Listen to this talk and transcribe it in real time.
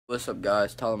What's up,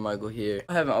 guys? Tyler Michael here.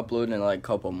 I haven't uploaded in like a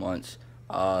couple months.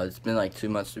 It's been like 2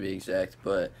 months to be exact,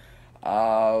 but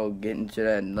I'll get into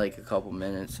that in like a couple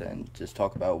minutes and just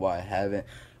talk about why I haven't.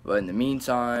 But in the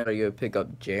meantime, I go pick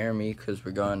up Jeremy because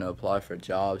we're going to apply for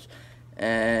jobs,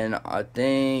 and I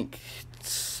think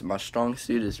my strong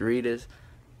suit is Rita's,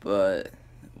 but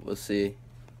we'll see.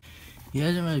 He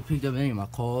hasn't really picked up any of my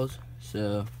calls,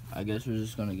 so I guess we're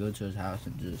just gonna go to his house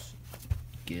and just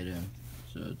get him.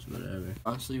 So it's whatever.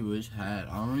 Honestly, which hat?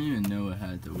 I don't even know what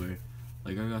hat to wear.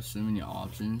 Like, I got so many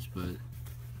options, but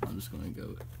I'm just gonna go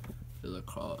with the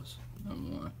lacrosse. No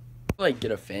more. Like,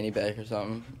 get a fanny pack or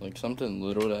something. Like, something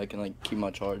little that I can, like, keep my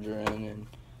charger in and,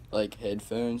 like,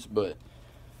 headphones. But,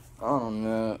 I don't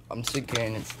know. I'm sick of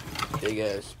carrying this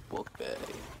big-ass book bag.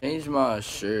 I changed my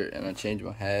shirt and I changed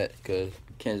my hat because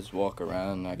I can't just walk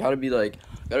around. I gotta be, like,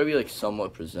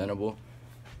 somewhat presentable.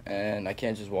 And I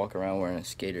can't just walk around wearing a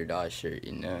skate or die shirt,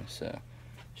 you know, so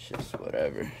it's just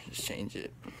whatever, just change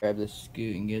it. Grab the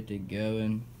scoot and get it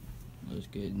going. Let's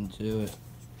get into it.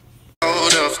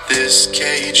 Out of this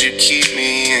cage you keep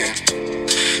me in.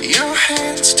 Your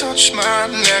hands touch my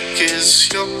neck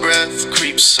as your breath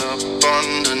creeps up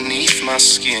underneath my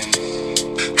skin.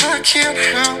 I can't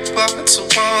help but to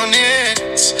want it.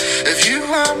 If you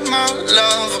want my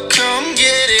love, come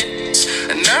get it.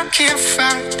 And I can't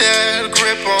fight that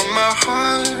grip on my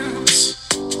heart.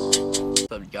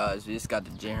 What's up, guys? We just got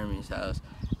to Jeremy's house,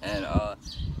 and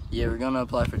yeah, we're gonna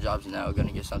apply for jobs now. We're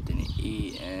gonna get something to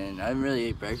eat, and I haven't really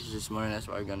ate breakfast this morning. That's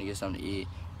why we're gonna get something to eat.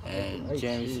 And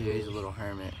Jeremy's here, he's a little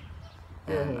hermit,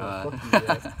 and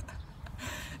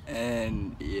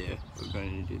and yeah, we're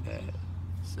going to do that.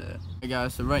 So, hey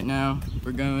guys, so right now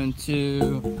we're going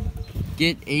to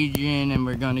get Adrian and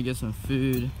we're going to get some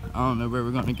food. I don't know where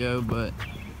we're going to go, but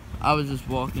I was just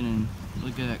walking and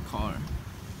look at that car.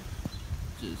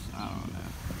 Just, I don't know.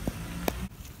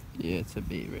 Yeah, it's a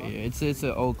beat right here. It's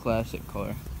an old classic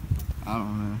car. I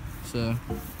don't know. So,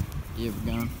 yeah, we're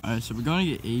going. Alright, so we're going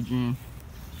to get Adrian.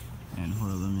 And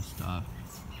hold on, let me stop.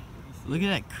 Look at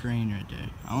that crane right there.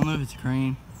 I don't know if it's a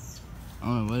crane. I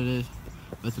don't know what it is.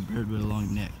 But it's a bird with a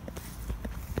long neck.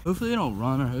 Hopefully they don't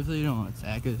run, or hopefully they don't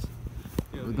attack us.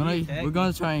 Yo, we're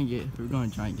gonna try and get close.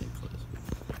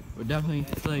 We're definitely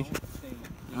like,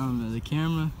 I don't know, the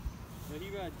camera.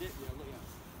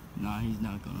 Nah, he's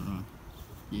not gonna run.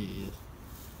 Yeah, he is.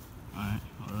 Alright,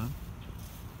 hold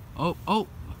up. Oh,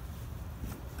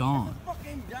 gone.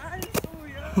 Fucking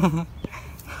dinosaur,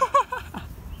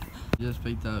 Just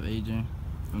picked up Adrian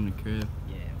from the crib.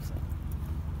 Yeah, what's up?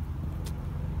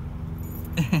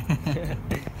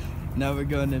 Now we're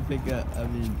going to get a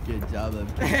job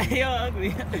application. Yo,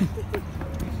 ugly.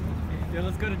 Yo,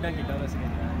 let's go to Dunkin' Donuts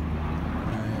again.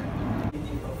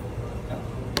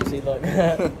 Alright. See, look.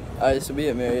 Alright, so we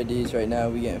at Marriott D's right now.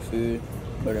 We getting food.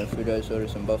 Ordering food. I just ordered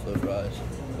some buffalo fries.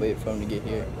 Wait for them to get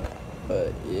here.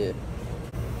 But yeah.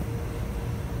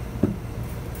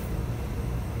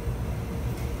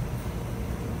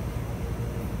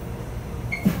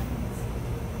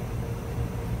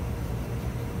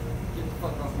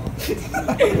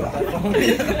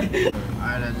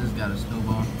 Alright, I just got a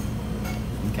snowball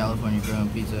from California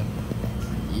Grilled Pizza,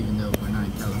 even though we're not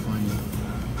in California.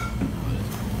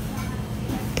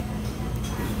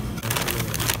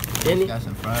 Got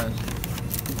some fries.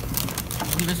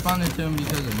 He responded to him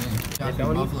because of me. Got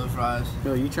some buffalo fries.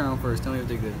 No, you try them first. Tell me if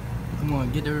they're good. Come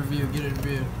on, get the review,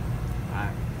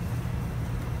 Alright.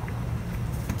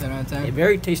 10 out of 10? They're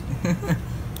very tasty.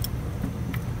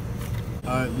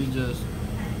 Alright, we just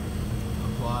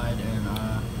applied and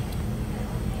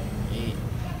ate.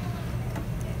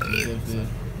 Good food.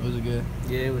 Was it good?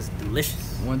 Yeah, it was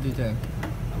delicious. 1 through 10.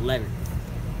 11.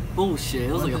 Bullshit,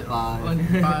 it was like a 5. 1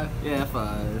 through 5? Yeah,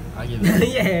 5. I give it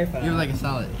Yeah, 5. Give it like a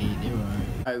solid 8. They were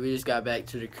alright. Alright, we just got back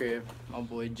to the crib. My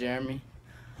boy Jeremy.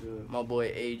 My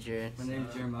boy Adrian. My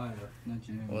name's Jeremiah, not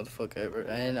Jeremy. What the fuck ever.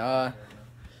 And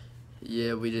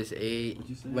yeah, we just ate.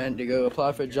 Went to go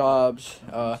apply for jobs.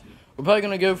 We're probably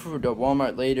gonna go for the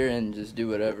Walmart later and just do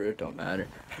whatever, it don't matter.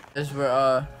 As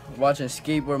we're watching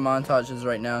skateboard montages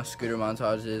right now, scooter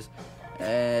montages.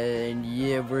 And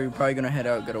yeah, we're probably gonna head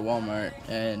out, go to Walmart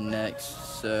and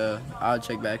next. So I'll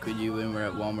check back with you when we're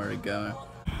at Walmart again.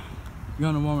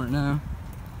 We're going to Walmart now.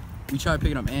 We tried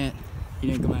picking up Ant, he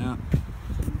didn't come out.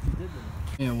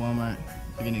 Yeah, Walmart,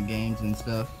 picking up games and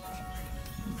stuff.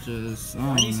 Just,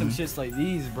 I need some shits like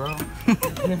these, bro.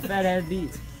 Fat ass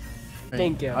beats.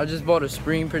 Thank you. I just bought a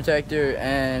screen protector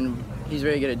and he's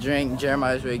ready to get a drink.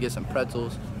 Jeremiah's ready to get some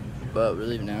pretzels, but we're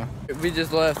leaving now. We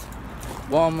just left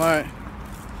Walmart.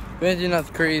 We didn't do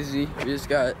nothing crazy. We just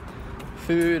got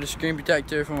food, a screen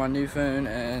protector for my new phone,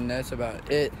 and that's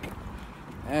about it.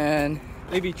 And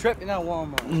They be tripping at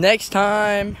Walmart. next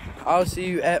time, I'll see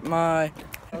you at my...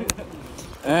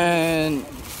 And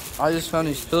I just found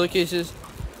these pillowcases.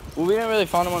 Well, we didn't really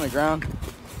find them on the ground.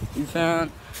 We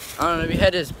found, I don't know, we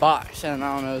had this box, and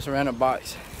I don't know, it was a random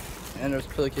box. And there's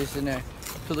pillowcases in there.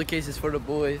 Pillowcases for the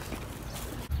boys.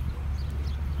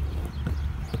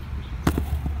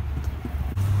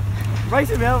 Race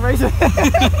it, man, race it.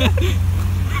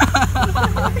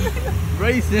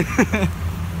 Racing.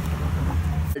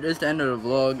 This is the end of the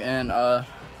vlog, and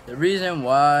the reason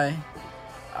why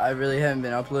I really haven't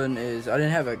been uploading is I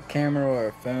didn't have a camera or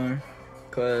a phone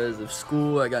because of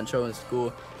school. I got in trouble in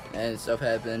school and stuff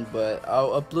happened, but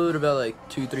I'll upload about like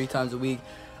 2-3 times a week.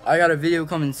 I got a video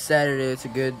coming Saturday. It's a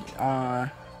good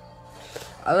I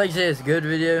like to say it's a good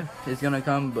video. It's gonna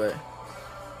come, but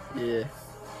yeah,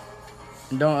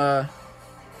 and don't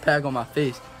pack on my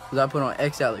face because I put on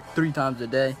X out like 3 times a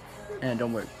day and it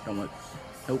don't work.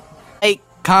 Nope. Hey,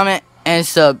 comment and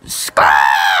subscribe.